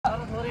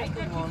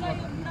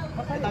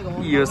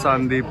यो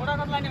सन्दीप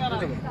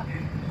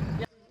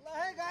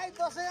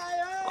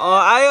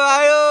आयो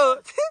आयो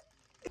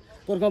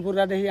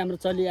पुर्खादेखि हाम्रो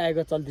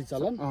चलिआएको चल्ती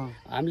चलन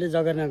हामीले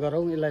जगेर्ना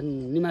नगरौँ, यसलाई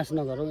निमास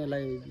नगरौँ,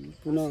 यसलाई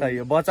पुनः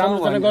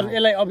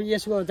यसलाई अब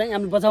यसको चाहिँ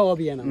हामी बचाउ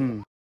अभियान।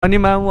 अनि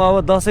मामु अब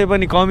दसैँ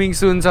पनि कमिङ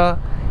सुन छ,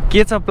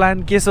 के छ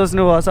प्लान, के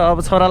सोच्नु भएको छ?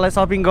 अब छोरालाई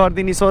सपिङ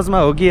गरिदिने सोचमा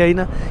हो कि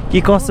होइन, कि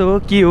कसो हो,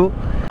 के हो?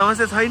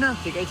 समस्या छैन?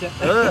 ठिकै छ।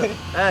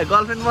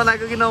 गर्लफ्रेन्ड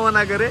बनाएको कि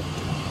नबनाएको रे?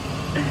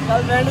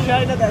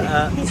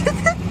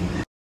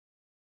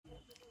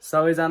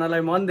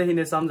 सबैजनालाई मनदेखि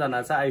नै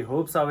सम्झना छ। आई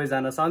होप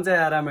सबैजना सन्चै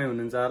आरामै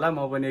हुनुहुन्छ होला।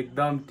 म पनि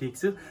एकदम ठिक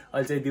छु।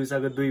 अहिले चाहिँ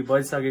दिउँसोको 2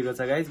 बजिसकेको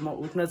छ गाइज। म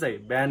उठ्न चाहिँ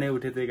बिहानै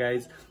उठेको थिएँ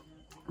गाइज,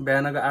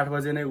 बिहानको 8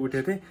 बजे नै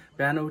उठेको थिएँ।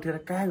 बिहान उठेर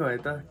कहाँ गएँ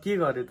त, के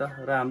गरेँ त,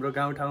 र हाम्रो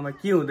गाउँठाउँमा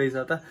के हुँदैछ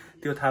त,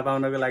 त्यो थाहा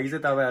पाउनको लागि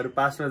चाहिँ तपाईँहरू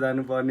पास्टमा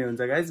जानुपर्ने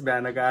हुन्छ गाइज,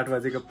 बिहानको 8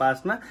 बजेको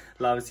पास्टमा।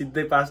 ल अब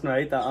सिधै पास्टमा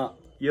है त।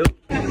 यो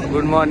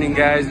good morning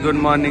guys, good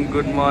morning,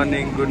 good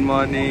morning, good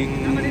morning.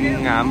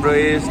 हाम्रो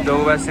यस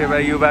डौबा सेवा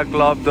युवा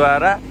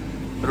क्लबद्वारा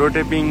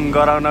रोटेपिङ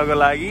गराउनको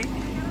लागि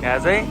यहाँ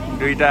चाहिँ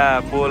 2टा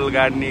पोल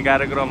गाड्ने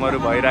कार्यक्रमहरू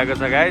भइरहेको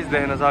छ गाइज,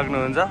 देख्न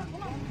सक्नुहुन्छ।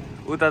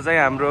 उता चाहिँ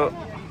हाम्रो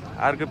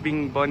अर्को पिङ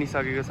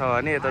बनिसकेको छ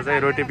भने यता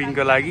चाहिँ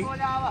रोटेपिङको लागि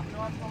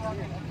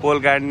पोल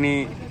गाड्ने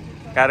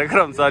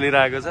कार्यक्रम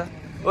चलिरहेको छ।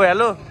 ओ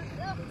हेलो,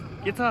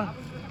 के छ,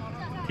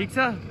 ठिक छ?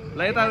 ल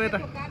यता आऊ, यता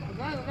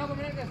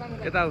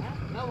यता आऊ।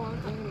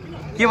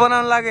 के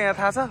बनाउनु लाग्यो यहाँ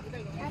थाहा छ?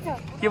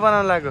 के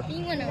बनाउनु लाग्यो?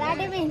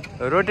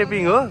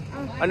 रोटेपिङ हो।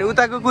 अनि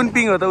उताको कुन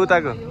पिङ हो त?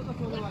 उताको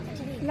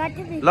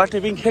लट्टे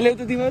पिङ खेल्यौ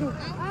त तिमीहरू?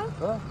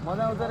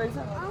 मजा आउँछ रहेछ।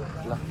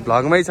 ल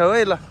भ्लगमै छ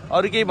है। ल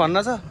अरू केही भन्न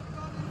छ?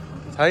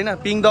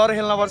 छैन? पिङ दौरो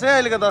खेल्नुपर्छ है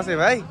अहिलेको दसैँ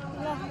भाइ।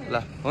 ल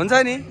हुन्छ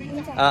नि।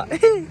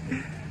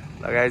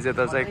 लगाइ चाहिँ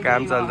त चाहिँ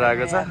काम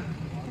चलिरहेको छ।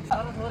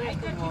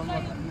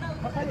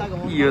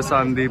 यो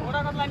सन्दीप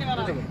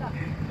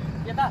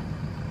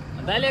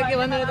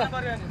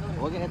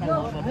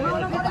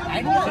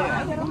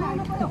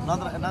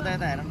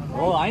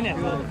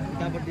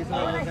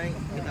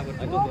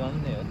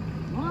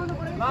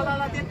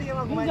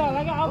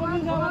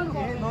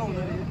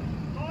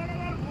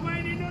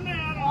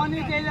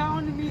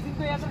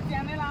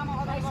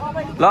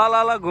ल ल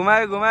ल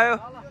घुमायो घुमायो।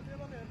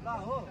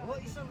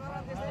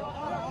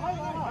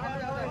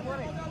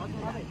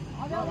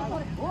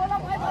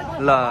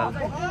 ल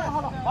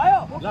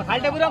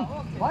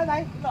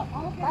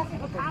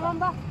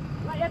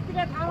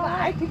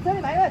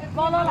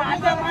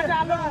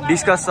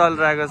डिस्कस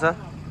चलिरहेको छ।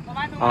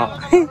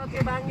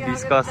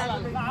 डिस्कस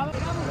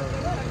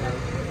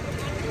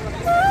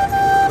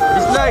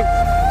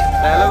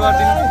हेलो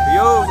गरिदिनु।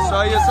 यो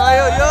सयो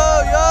सयो यो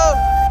यो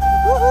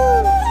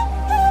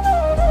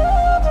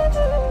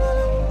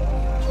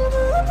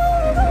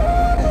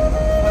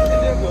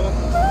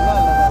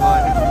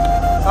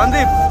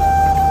सन्दीप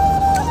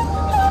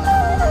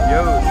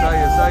यो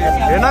सयो सयो।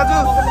 हेना जु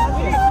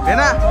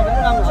हेना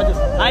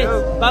हाई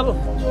बाबु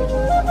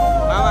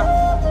मामा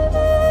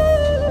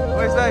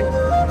ओइस दाइ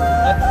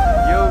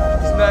यो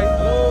स्नाइ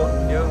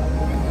यो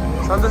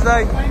सन्तोष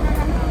दाइ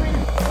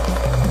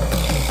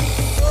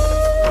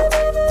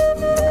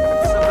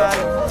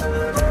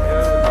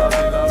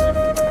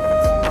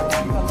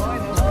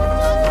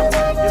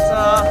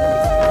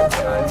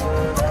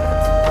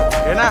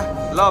हेना।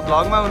 ल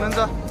भ्लगमा हुनुहुन्छ,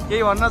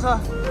 केही भन्न छ?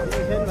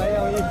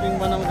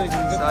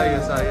 सही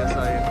सही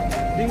सही।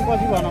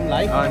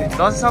 अनि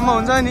 10सम्म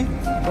हुन्छ नि?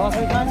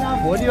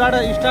 भोलिबाट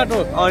स्टार्ट हो।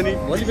 अनि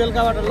भोलि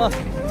बेलुकाबाट ल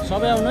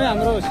सबै आउनु है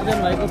हाम्रो सिजन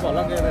भाइको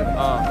भलक हेरेर।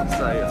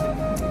 सही।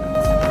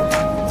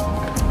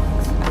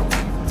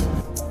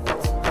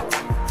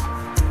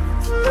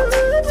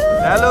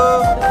 हेलो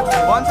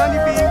भन्छ नि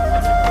पिङ।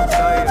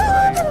 सही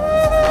सही।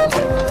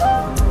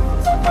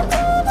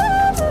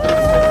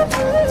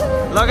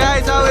 लगाइ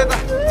जाऊ यता।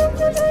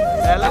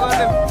 हेलो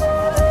गर्दै।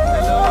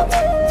 हेलो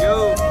यो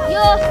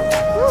यो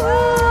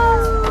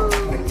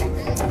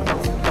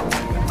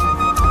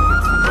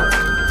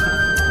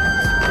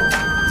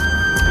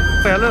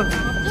हेलो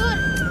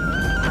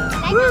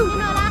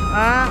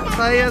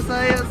सही हो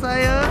सही हो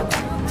सही हो।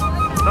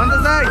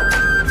 सन्तोष दाइ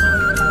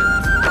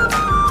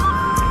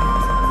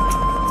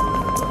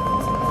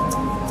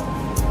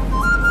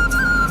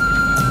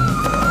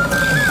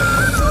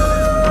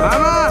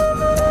मामा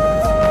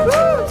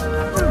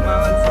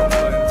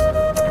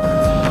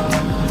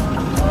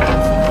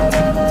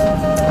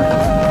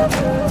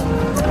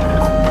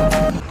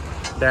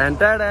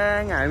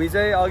ढ्याङ। हामी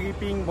चाहिँ अघि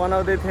पिङ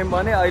बनाउँदै थियौँ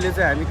भने अहिले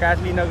चाहिँ हामी काठ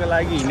लिनको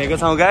लागि हिँडेको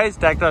छौँ गाइस,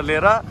 ट्र्याक्टर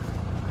लिएर।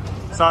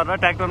 सर र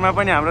ट्र्याक्टरमा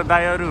पनि हाम्रो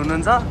दाइहरू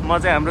हुनुहुन्छ। म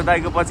चाहिँ हाम्रो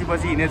दाइको पछि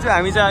पछि हिँडेछु।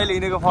 हामी चाहिँ अहिले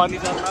हिँडेको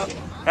फर्निचरमा।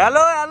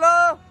 हेलो हेलो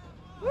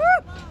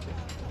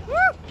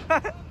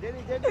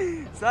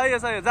सही हो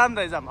सही हो। जाम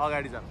दाइ जाम,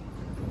 अगाडि जाम।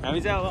 हामी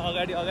चाहिँ अब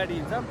अगाडि अगाडि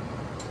हिँड्छौँ।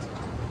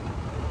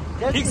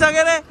 ठिक छ के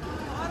अरे?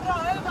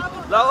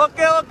 ल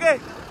ओके ओके।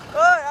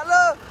 ओ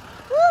हेलो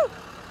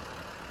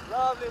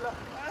लभली ल।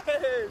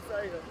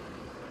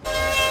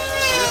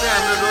 यो चाहिँ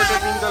हाम्रो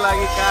रोटेपिङको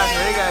लागि काठ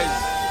है गाइस।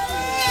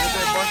 यो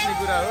चाहिँ बस्ने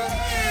कुरा हो,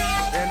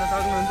 हेर्न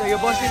सक्नुहुन्छ। यो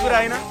बस्ने कुरा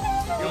होइन,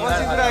 यो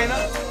बस्ने कुरा होइन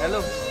हेलो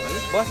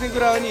बस्ने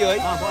कुरा हो नि यो है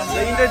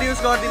इन्ट्रोड्युस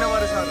गरिदिनु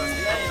पर्यो सर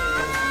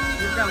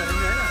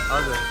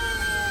हजुर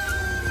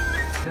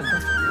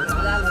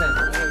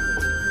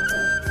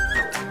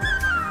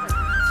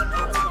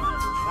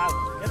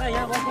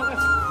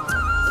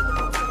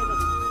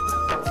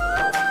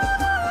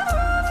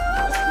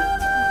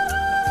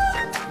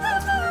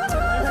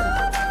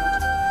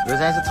यो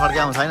चाहिँ थर्के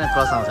आउँछ होइन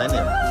क्रस आउँछ नि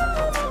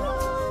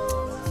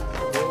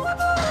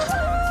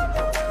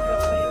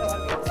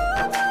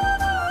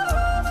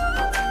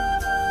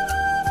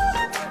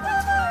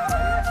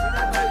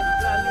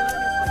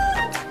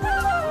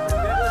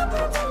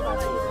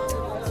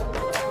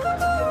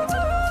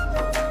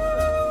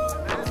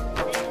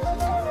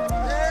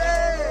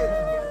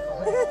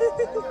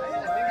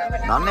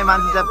धन्ने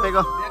मान्छे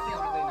च्यापेको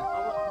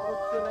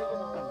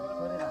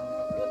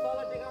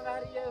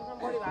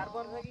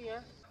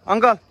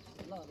अङ्कल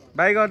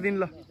बाई गरिदिनु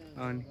ल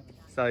अनि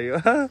सही हो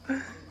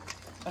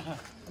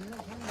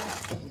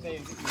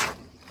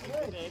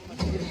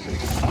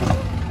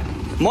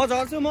म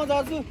झर्छु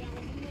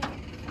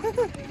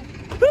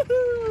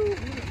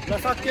ल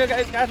सक्यो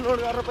गाइस क्यास लोड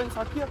गरेर पनि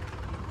सक्यो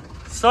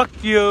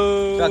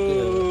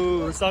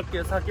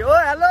ओ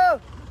हेलो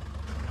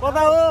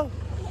कता हो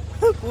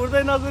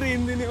कुर्दै नकुरी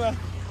हिँड्दिनेमा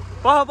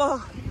पह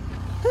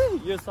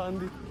यो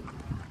सन्दीप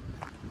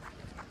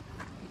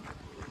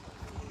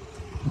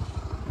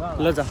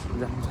ल जा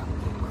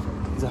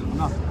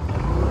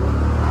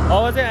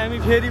अब चाहिँ हामी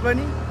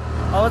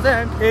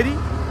फेरि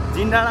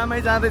जिन्डाडामै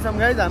जाँदैछौँ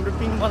गाइज हाम्रो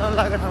पिङ बनाउनु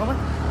लागेको ठाउँमा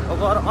अब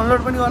गएर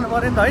अनलोड पनि गर्नु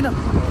पऱ्यो नि त होइन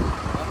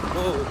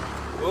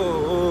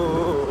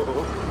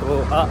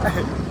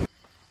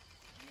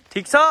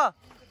ठिक छ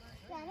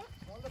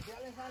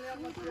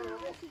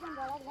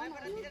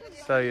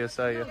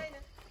सही हो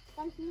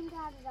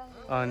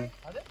अनि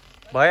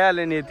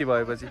भइहाल्यो नि यति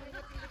भएपछि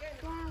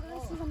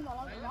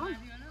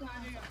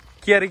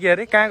के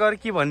अरे कहाँ गएर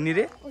के भन्ने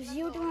रे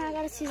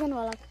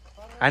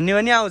हान्ने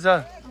पनि आउँछ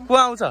को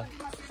आउँछ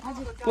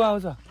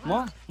म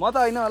त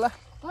होइन होला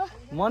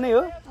म नै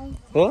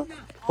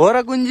हो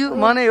र कुन्जु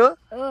म नै हो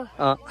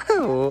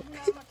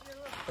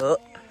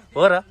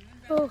हो र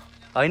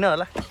होइन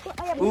होला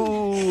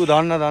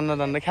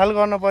धन्न ख्याल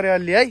गर्न पर्यो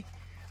अलि है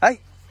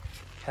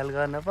ख्याल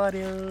गर्न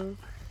पर्यो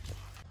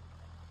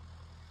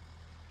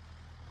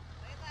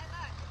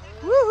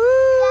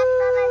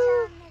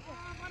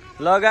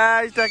ल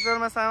गाइस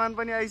ट्र्याक्टरमा सामान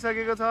पनि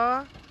आइसकेको छ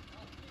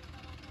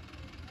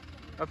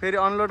फेरि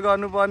अनलोड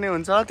गर्नुपर्ने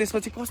हुन्छ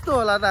त्यसपछि कस्तो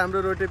होला त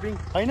हाम्रो रोटेपिङ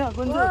होइन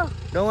कुन्जु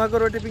गाउँको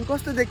रोटेपिङ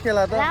कस्तो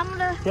देखिएला त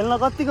खेल्न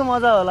कतिको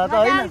मजा होला त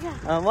होइन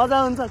मजा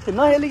हुन्छ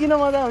नखेलिकन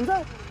मजा हुन्छ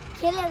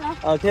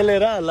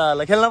खेलेर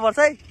ल खेल्न पर्छ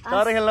है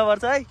तर खेल्न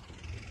पर्छ है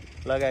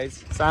ल गाइस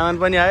सामान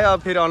पनि आयो अब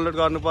फेरि अनलोड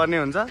गर्नुपर्ने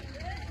हुन्छ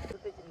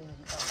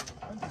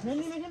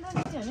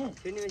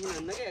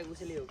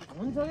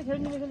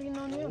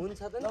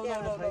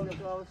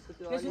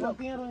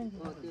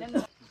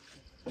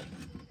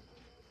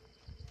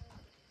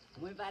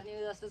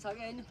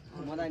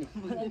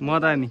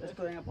मदानी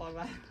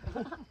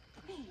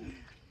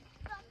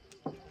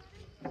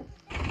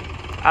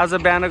आज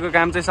बिहानको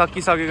काम चाहिँ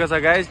सकिसकेको छ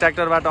गाइस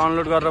ट्र्याक्टरबाट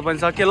अनलोड गरेर पनि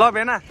सक्यो ल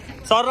भेना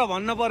सर र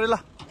भन्न पर्यो ल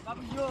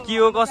के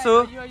हो कसो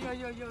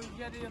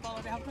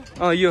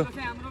यो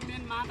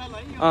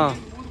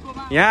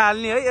यहाँ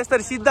हाल्ने है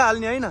यसरी सिधा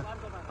हाल्ने होइन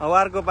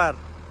वारको पार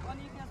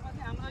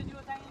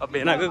अब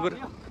भेनाको कुरा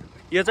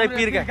यो चाहिँ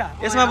पिर्का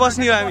यसमा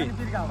बस्ने हो हामी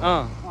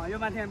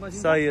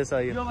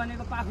सही हो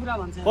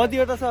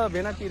कतिवटा छ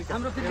भेना पिर्का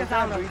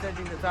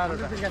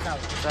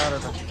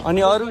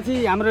अनि अरू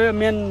चाहिँ हाम्रो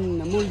मेन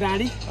मूल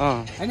डाँडी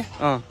होइन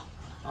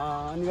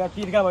अनि यो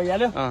पिर्का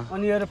भइहाल्यो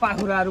अनि यो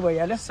पाखुराहरू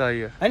भइहाल्यो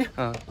सही हो होइन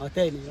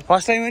त्यही नै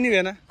फर्स्ट टाइम पनि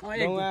भेना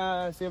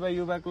सेवा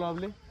युवा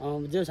क्लबले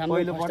जो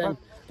पहिलो पटक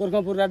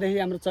पुर्खादेखि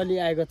हाम्रो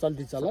चलिआएको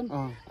चल्ती चलन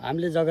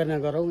हामीले जगेर्ना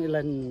गरौँ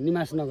यसलाई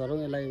निमास नगरौँ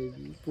यसलाई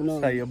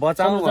पुनः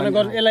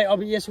यसलाई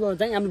अब यसको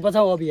चाहिँ हामीले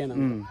बचाउ अभियान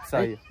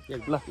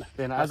ल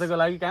आजको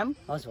लागि काम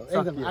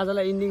एकदम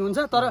आजलाई इन्डिङ हुन्छ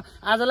तर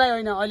आजलाई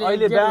होइन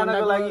अहिले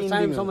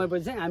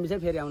समयपछि चाहिँ हामी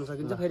चाहिँ फेरि आउन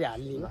सकिन्छ फेरि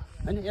हाल्ने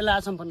होइन यसलाई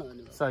आसम्पन्न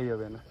गर्ने सही हो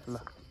भेना ल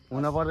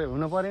हुन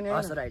पर्यो नि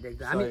राइट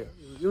एकदम हामी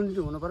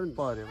युनिटी हुनु पर्यो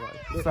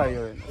नि सही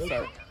हो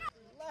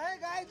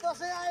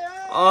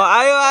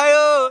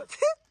आयो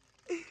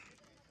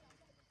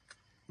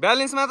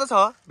ब्यालेन्समा त छ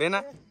भेना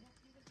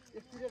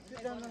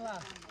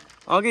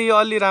अघि यो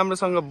अलि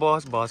राम्रोसँग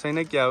बस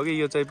भएन क्या हो कि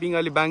यो चाहिँ पिङ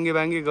अलि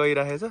बाङ्गे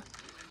गइरहेछ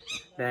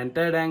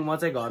ढ्याङ म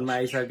चाहिँ घरमा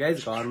आइसकेँ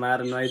गाइस घरमा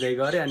आएर नुहाइधुवाइ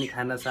गरेँ अनि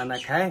खानासाना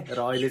खाएँ र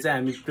अहिले चाहिँ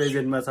हामी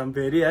प्रेजेन्टमा छौँ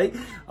फेरि है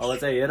अब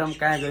चाहिँ हेरौँ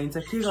कहाँ गइन्छ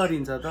के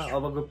गरिन्छ त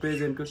अबको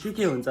प्रेजेन्टको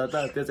के हुन्छ त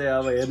त्यो चाहिँ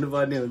अब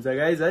हेर्नुपर्ने हुन्छ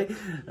गाइस है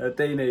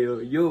त्यही नै हो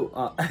यो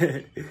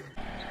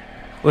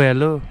ओ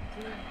हेलो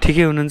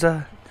ठिकै हुनुहुन्छ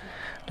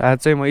आज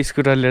चाहिँ म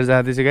स्कुटर लिएर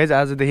जाँदैछु गाइस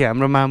आजदेखि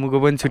हाम्रो मामुको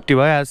पनि छुट्टी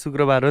भयो आज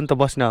शुक्रबार हो नि त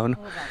बस्न आउनु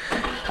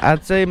आज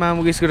चाहिँ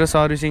मामुको स्कुटर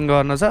सर्भिसिङ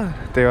गर्न छ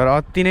त्यही भएर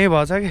अति नै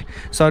भएछ कि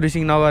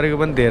सर्भिसिङ नगरेको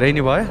पनि धेरै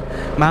नै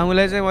भयो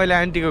मामुलाई चाहिँ मैले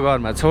आन्टीको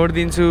घरमा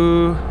छोडिदिन्छु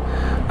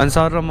अनि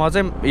सर र म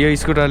चाहिँ यो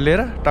स्कुटर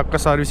लिएर टक्क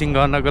सर्भिसिङ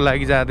गर्नको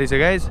लागि जाँदैछु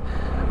गाइस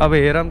अब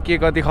हेरौँ के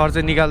कति खर्च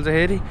निकाल्छ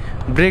हेरी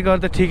ब्रेकर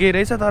त ठिकै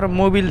रहेछ तर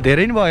मोबिल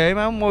धेरै नै भयो है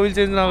मामु मोबिल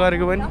चेन्ज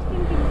नगरेको पनि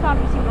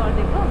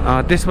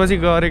त्यसपछि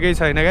गरेकै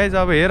छैन गाइज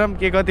अब हेरौँ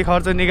के कति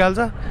खर्च निकाल्छ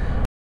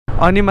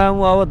अनि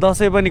मामु अब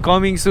दसैँ पनि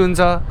कमिङ सुन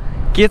छ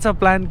के छ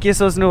प्लान के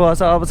सोच्नु भएको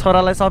छ अब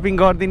छोरालाई सपिङ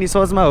गरिदिने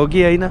सोचमा हो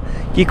कि होइन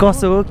कि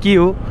कसो हो के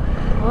हो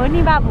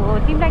नि बाबु हो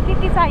तिमीलाई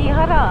के चाहियो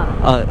र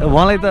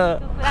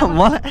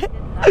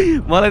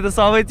मलाई त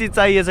सबै चिज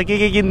चाहिएछ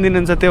के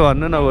किनिदिनुहुन्छ त्यो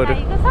भन्नु न बरु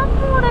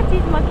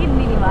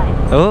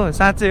हो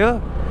साँच्चै हो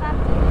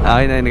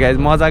होइन गाइज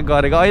मजाक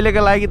गरेको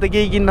अहिलेको लागि त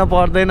केही किन्न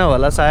पर्दैन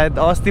होला सायद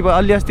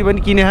अलि अस्ति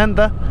पनि किने नि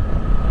त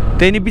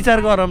त्यही नि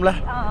विचार गरौँला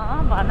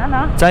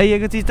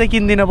चाहिएको चिज त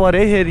किनिदिन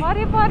पर्यो है फेरि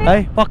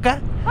है पक्का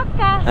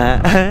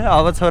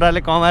अब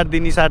छोराले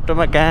कमाएर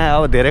साटोमा कहाँ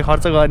अब धेरै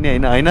खर्च गर्ने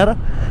होइन र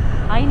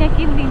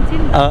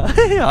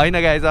होइन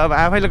गाइज अब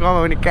आफैले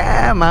कमायो भने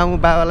कहाँ मामु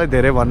बाबालाई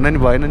धेरै भन्न नि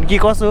भएन नि कि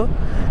कसो हो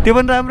त्यो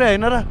पनि राम्रै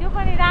होइन र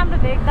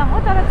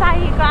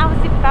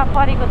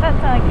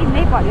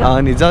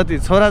अनि जति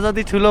छोरा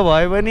जति ठुलो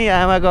भयो भने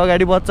आमाको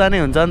अगाडि बच्चा नै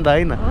हुन्छ नि त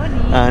होइन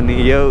अनि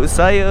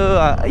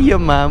यो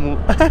मामु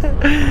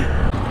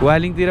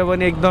वालिङतिर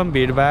पनि एकदम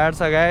भिडभाड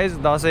छ गाइज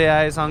दसैँ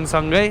आए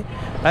सँगसँगै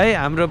है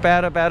हाम्रो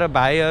प्यारो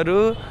भाइहरू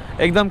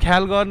एकदम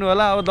ख्याल गर्नु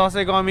होला अब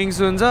दसैँ कमिङ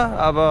सुन छ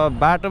अब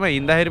बाटोमा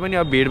हिँड्दाखेरि पनि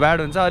अब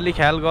भिडभाड हुन्छ अलि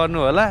ख्याल गर्नु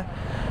होला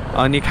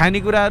अनि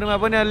खानेकुराहरूमा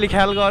पनि अलि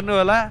ख्याल गर्नु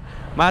होला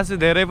मासु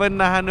धेरै पनि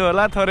नखानु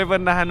होला थोरै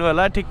पनि नखानु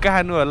होला ठिक्क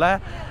खानु होला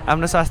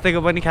आफ्नो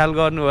स्वास्थ्यको पनि ख्याल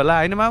गर्नु होला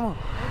होइन मामु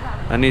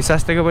अनि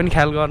स्वास्थ्यको पनि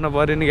ख्याल गर्नु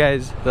पर्यो नि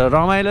गाइज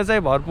रमाइलो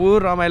चाहिँ भरपुर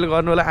रमाइलो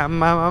गर्नु होला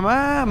आमामा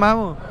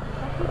मामु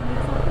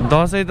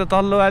दसैँ त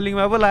तल्लो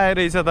वालिङमा पो लागेको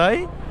रहेछ त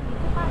है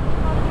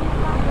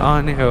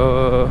अनि हो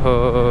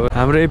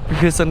हाम्रो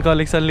एप्लिकेसन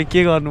कलेक्सनले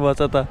के गर्नुभएको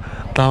छ त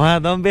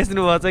धमाधम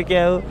बेच्नुभएको छ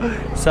क्या हो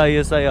सही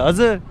हो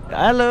हजुर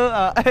हेलो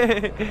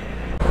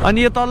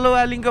अनि यो तल्लो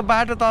वालिङको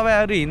बाटो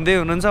तपाईँहरू हिँड्दै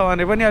हुनुहुन्छ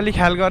भने पनि अलिक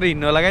ख्याल गरेर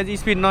हिँड्नु होला गाइज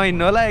स्पिड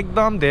नहिँड्नु होला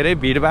एकदम धेरै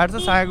भिडभाड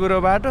छ साँगुरो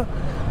बाटो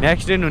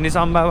एक्सिडेन्ट हुने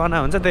सम्भावना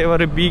हुन्छ त्यही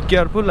भएर बी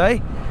केयरफुल है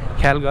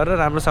ख्याल गरेर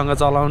राम्रोसँग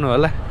चलाउनु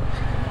होला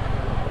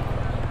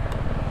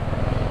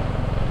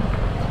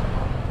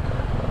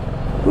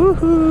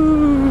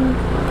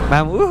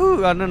मामु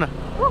गर्नु न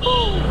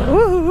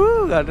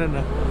गर्नु न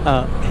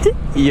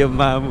यो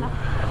मामु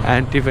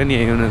आन्टी पनि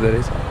यही हुनुहुँदो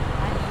रहेछ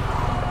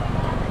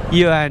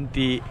यो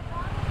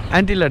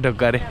आन्टीलाई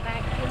ढोक्क अरे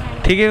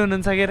ठिकै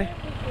हुनुहुन्छ के अरे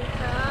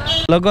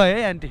ल गयो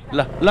है आन्टी ल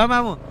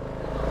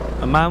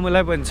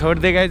मामुलाई पनि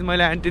छोडिदिए गाइज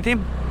मैले आन्टी थियौँ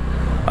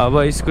अब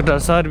स्कुटर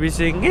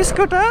सर्भिसिङ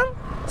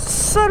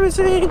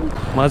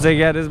म चाहिँ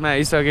ग्यारेजमा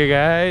आइसकेँ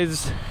गाइज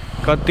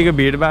कतिको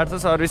भिडभाड छ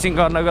सर्भिसिङ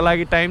गर्नको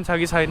लागि टाइम छ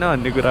कि छैन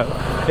भन्ने कुरा हो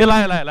ए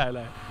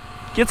ल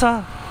के छ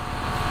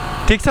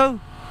ठिक छौ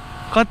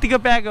कतिको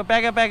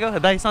प्याक हो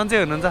दाइ सन्चै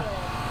हुनुहुन्छ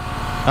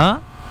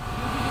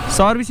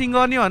सर्भिसिङ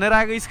गर्ने भनेर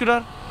आएको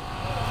स्कुटर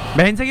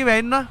भ्याइन्छ कि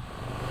भ्याइन्न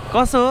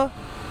कसो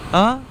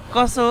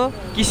हो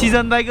कि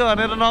सिजन दाइको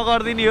भनेर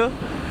नगरिदिने हो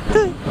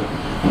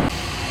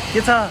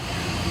के छ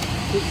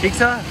ठिक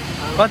छ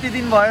कति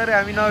दिन भयो रे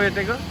हामी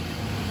नभेटेको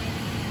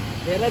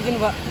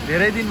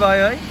धेरै दिन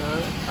भयो है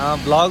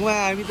भ्लगमा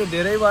हामी त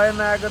धेरै भयो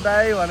नआएको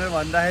दाइ भनेर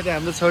भन्दाखेरि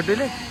हाम्रो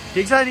छोटुले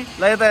ठिक छ नि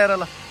ल यता हेर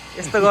ल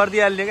यस्तो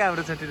गरिदिइहाल्ने क्या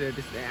हाम्रो छोटुले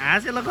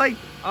हाँसे ल खै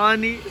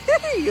अनि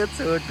यो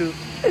छोटु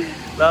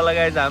ल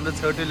लगाएछ हाम्रो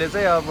छोटुले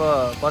चाहिँ अब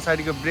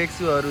पछाडिको ब्रेक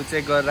सुहरू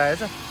चेक गरेर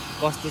आएछ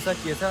कस्तो छ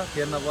के छ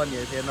फेर्न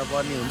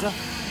पर्ने हुन्छ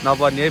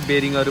नपर्ने है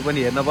बेरिङहरू पनि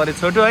हेर्न पर्यो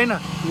छोटु होइन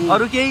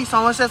अरू केही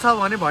समस्या छ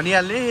भने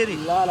भनिहाल्ने फेरि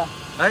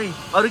है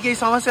अरू केही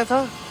समस्या छ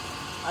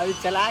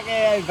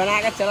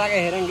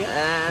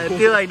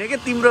त्यो होइन क्या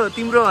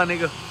तिम्रो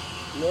भनेको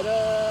मेरो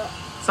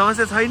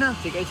समस्या छैन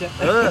ठिकै छ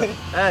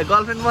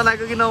गर्लफ्रेन्ड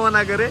बनाएको कि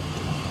नबनाएको रे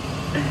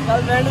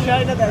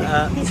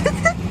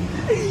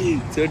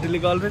छोटुले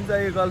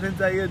गर्लफ्रेन्ड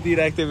चाहियो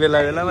दिइरहेको थियो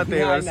बेलामा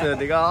त्यही भएर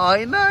सोधेको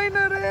होइन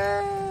रे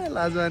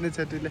लाज माने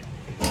छोटुले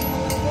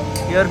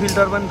एयर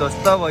फिल्टर पनि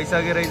ध्वस्त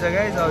भइसकेको रहेछ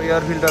गाइस अब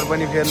एयर फिल्टर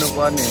पनि फेर्नु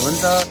पर्ने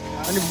हुन्छ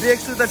अनि ब्रेक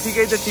सु त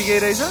ठिकै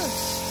रहेछ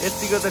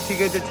यतिको त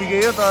ठिकै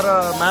हो तर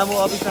मामु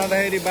अफिस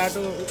जाँदाखेरि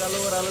बाटो उकालो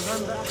ओह्रालो छ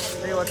नि त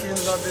त्यही भएर चेन्ज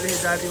गर्दैदेखि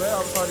जाती भयो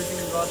अब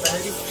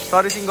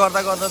सर्भिसिङ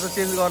गर्दा त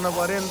चेन्ज गर्न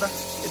पर्यो नि त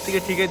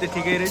यतिकै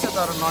ठिकै रहेछ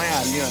तर नयाँ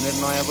हाल्ने भनेर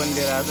नयाँ पनि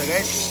लिएर आएको छ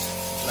गाइस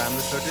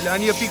हाम्रो छोटुले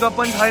अनि यो पिकअप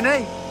पनि छैन है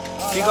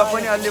पिकअप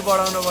पनि अलि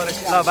बढाउनु पर्यो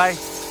ल भाइ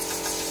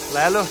ल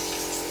हेलो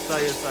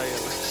सही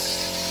हो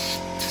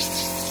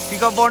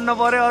पिकअप बढ्नु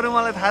पर्यो अरू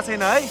मलाई थाहा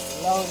छैन है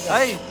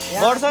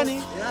बढ्छ नि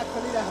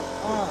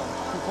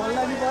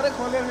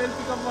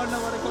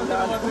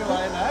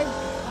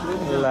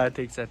ल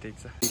ठिक छ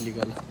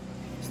इलिगल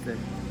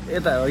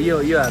यता हो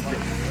यो हातले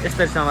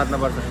यस्तै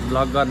समात्नुपर्छ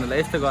भ्लग गर्नुलाई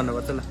यस्तो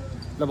गर्नुपर्छ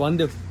ल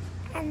भनिदेऊ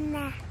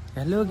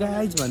हेलो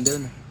गाइज भनिदेऊ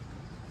न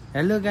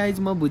हेलो गाइज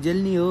म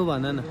भुजेल नि हो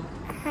भन न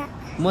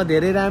म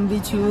धेरै राम्री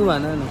छु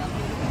भन न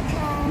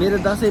मेरो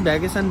दसैँ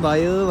भ्याकेसन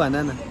भयो भन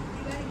न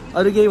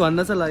अरू केही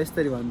भन्न छ ल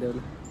यसरी भनिदेऊ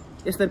ल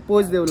यसरी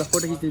पोज देऊ ल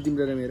फोटो खिच्नु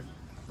तिम्रो र मेरो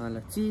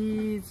ल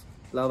चिज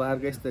ल अब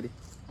अर्को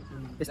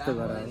यस्तो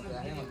गर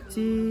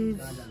चिज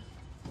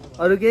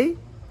अरू केही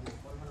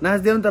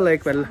नाच्देऊ नि त ल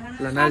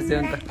एकपल्ट ल नाच्देऊ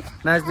नि त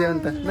नाच्देऊ नि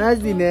त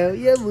नाच्दिने हो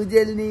यो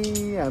भुजेल्नी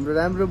हाम्रो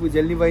राम्रो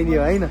भुजेल्नी बहिनी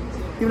हो होइन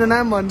तिम्रो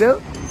नाम भन्देऊ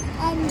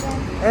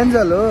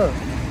एन्जल हो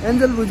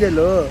एन्जल भुजेल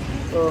हो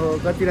ओहो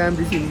कति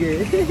राम्रो छिन् के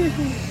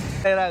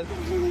है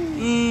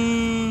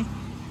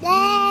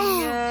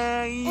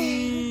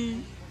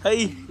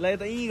ल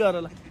यता यहीँ गर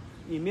ल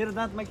मेरो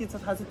दाँतमा के छ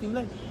थाहा छ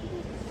तिमीलाई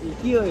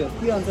के हो यो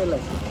के भन्छ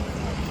यसलाई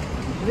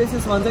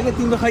ब्रेसेस भन्छ क्या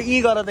तिम्रो खै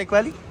यहीँ गर त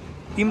एकपालि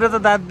तिम्रो त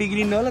दाँत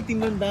बिग्रिनु होला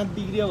तिम्रो दाँत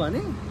बिग्रियो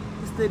भने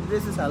त्यस्तै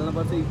ड्रेसेस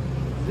हाल्नुपर्छ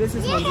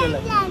ड्रेसेस भन्छ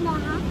यसलाई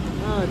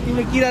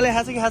तिम्रो किराले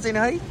खान्छ कि खाँदैन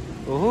है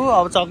ओहो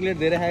अब चक्लेट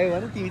धेरै खायो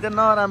भने तिमी त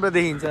नराम्रो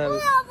देखिन्छ अब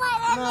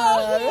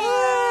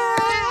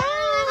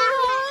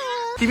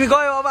तिमी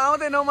गयो अब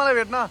आउँदैनौ मलाई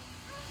भेट्न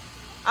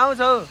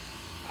आउँछौ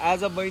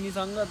आज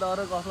बहिनीसँग दर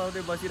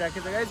कस्लाउँदै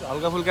बसिराखेको छ गाइस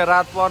हल्का फुल्का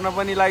रात पर्न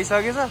पनि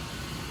लागिसकेछ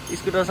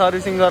स्कुटर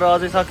सर्भिसिङ गरेर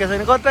अझै सकेको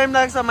छैन कति टाइम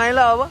लाग्छ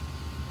माइला अब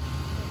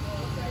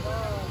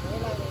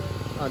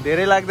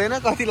धेरै लाग्दैन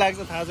कति लाग्छ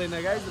थाहा छैन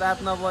गाइस रात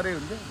नपरे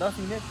हुन्छ 10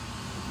 मिनट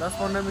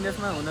 10-15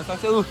 मिनटमा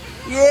हुनसक्छ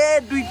ए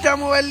दुईटा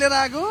मोबाइल लिएर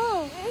आएको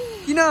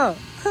किन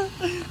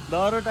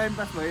डरो टाइम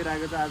पास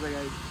भइरहेको छ आज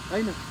गाइस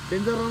होइन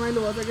डेन्जर रमाइलो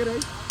भन्छ के है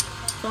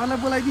सरलाई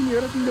बोलाइदिनु हो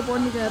र तिमीले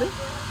पढ्ने क्या अरे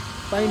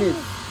पाइने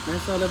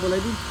नाच सरलाई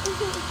बोलाइदिनु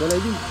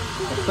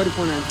भर्खरै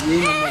फोन हान्छु यही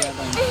नम्बर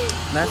आएको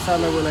नाच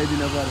सरलाई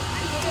बोलाइदिनु पर्यो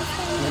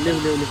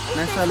ल्याउ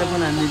नाच सरलाई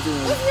फोन हानिदिन्छु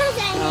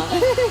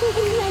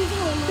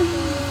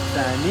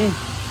हामी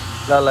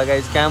ल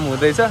गाइस काम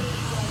हुँदैछ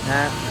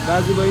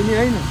दाजु बहिनी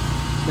होइन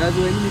दाजु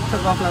बहिनी मिठो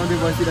कफ लाउँदै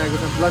बसिरहेको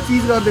छ ल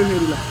चिज गरिदेऊ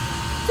मेरो ल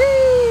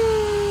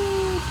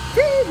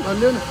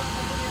भनिदेऊ न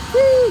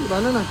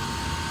भन न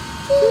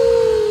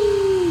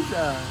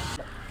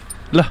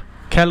ल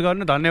ख्याल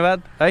गर्नु धन्यवाद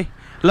है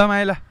ल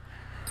माइला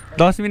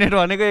 10 मिनट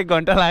भनेको 1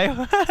 घन्टा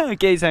लाग्यो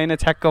केही छैन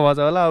छ्याक्क भन्छ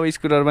होला अब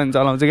स्कुटर पनि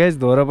चलाउँछ गाइस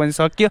धोरो पनि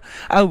सकियो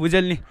आऊ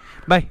भुजेल्नी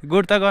भाइ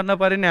गोड त गर्न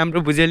पर्यो नि हाम्रो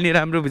भुजेल्नी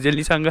राम्रो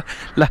भुजेल्नीसँग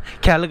ल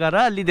ख्याल गर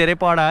अलि धेरै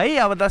पढ है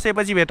अब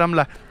दसैँपछि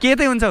भेटौँला के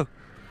यतै हुन्छौ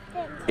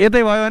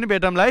यतै भयो भने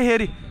भेटौँला है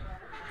फेरि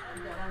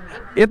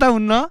यता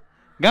हुन्न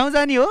गाउँ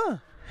जाने हो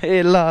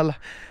ए ल ल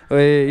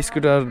ओए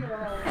स्कुटर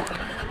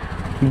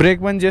ब्रेक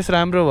पनि जेस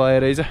राम्रो भयो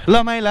रहेछ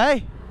ल माइला है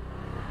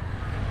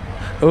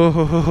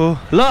ओहो हो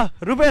ल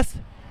रुपेश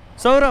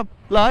सौरभ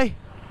ल है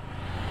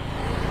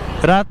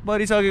रात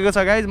परिसकेको छ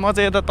गाइज म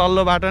चाहिँ यता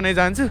तल्लो बाटो नै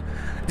जान्छु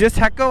जे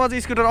छ्याक्क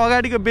बजे स्कुटर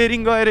अगाडिको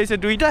बेरिङ गएर रहेछ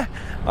दुईटा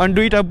अनि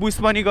दुईटा बुस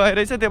पनि गएर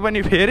रहेछ त्यो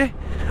पनि फेरे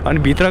अनि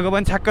भित्रको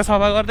पनि छ्याक्क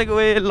सफा गरिदिएको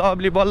ओए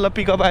लभली बल्ल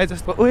पिकअप आए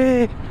जस्तो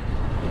ओए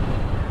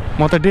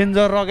म त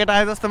डेन्जर रकेट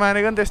आए जस्तो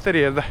मानेको नि त्यसरी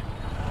हेर्दा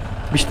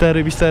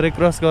बिस्तारै बिस्तारै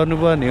क्रस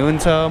गर्नुपर्ने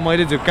हुन्छ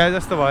मैले झुक्काए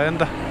जस्तो भयो नि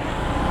त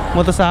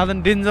म त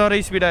साधन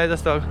डेन्जरै स्पिड आए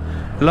जस्तो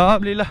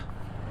लभली ल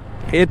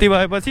यति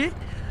भएपछि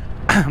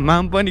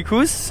माम पनि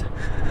खुस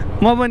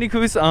म पनि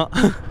खुस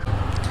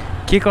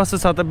के कसो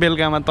छ त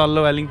बेलुकामा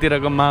तल्लो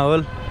वालिङतिरको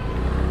माहौल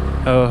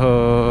ओहो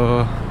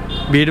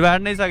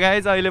भिडभाड नै छ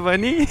गाइस अहिले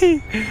पनि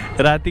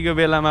रातिको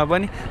बेलामा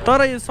पनि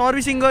तर यो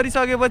सर्भिसिङ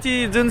गरिसकेपछि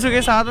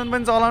जुनसुकै साधन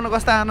पनि चलाउनु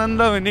कस्तो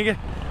आनन्द हुने के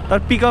तर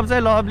पिकअप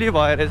चाहिँ लभली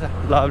भयो रहेछ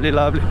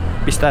लभली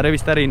बिस्तारै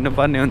बिस्तारै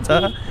हिँड्नुपर्ने हुन्छ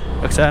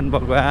रक्षान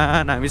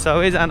भगवान् हामी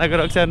सबैजनाको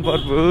रक्षान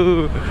प्रभु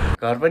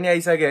घर पनि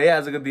आइसक्यो है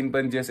आजको दिन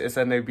पनि जस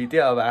यसरी नै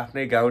बित्यो अब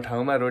आफ्नै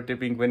गाउँठाउँमा रोड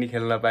टेपिङ पनि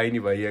खेल्न पाइने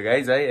भयो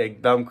गाइज है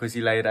एकदम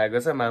खुसी लागिरहेको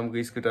छ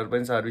मामको स्कुटर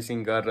पनि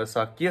सर्भिसिङ गरेर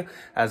सकियो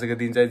आजको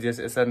दिन चाहिँ जस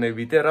यसरी नै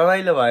बित्यो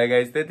रमाइलो भयो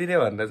गाइज त्यति नै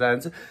भन्न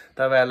चाहन्छु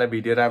तपाईँहरूलाई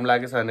भिडियो राम्रो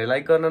लागेको छ भने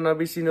लाइक गर्न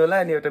नबिर्सिनु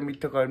होला अनि एउटा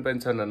मिठो कमेन्ट पनि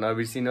छ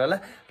नबिर्सिनु होला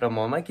र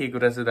ममा के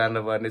कुरा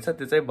सुधार्नु पर्ने छ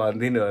त्यो चाहिँ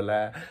भनिदिनु होला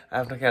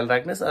आफ्नो ख्याल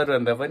राख्नुहोस्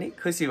अरूभन्दा पनि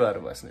खुसी भएर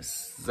बस्नुहोस्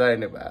जय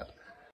नेपाल।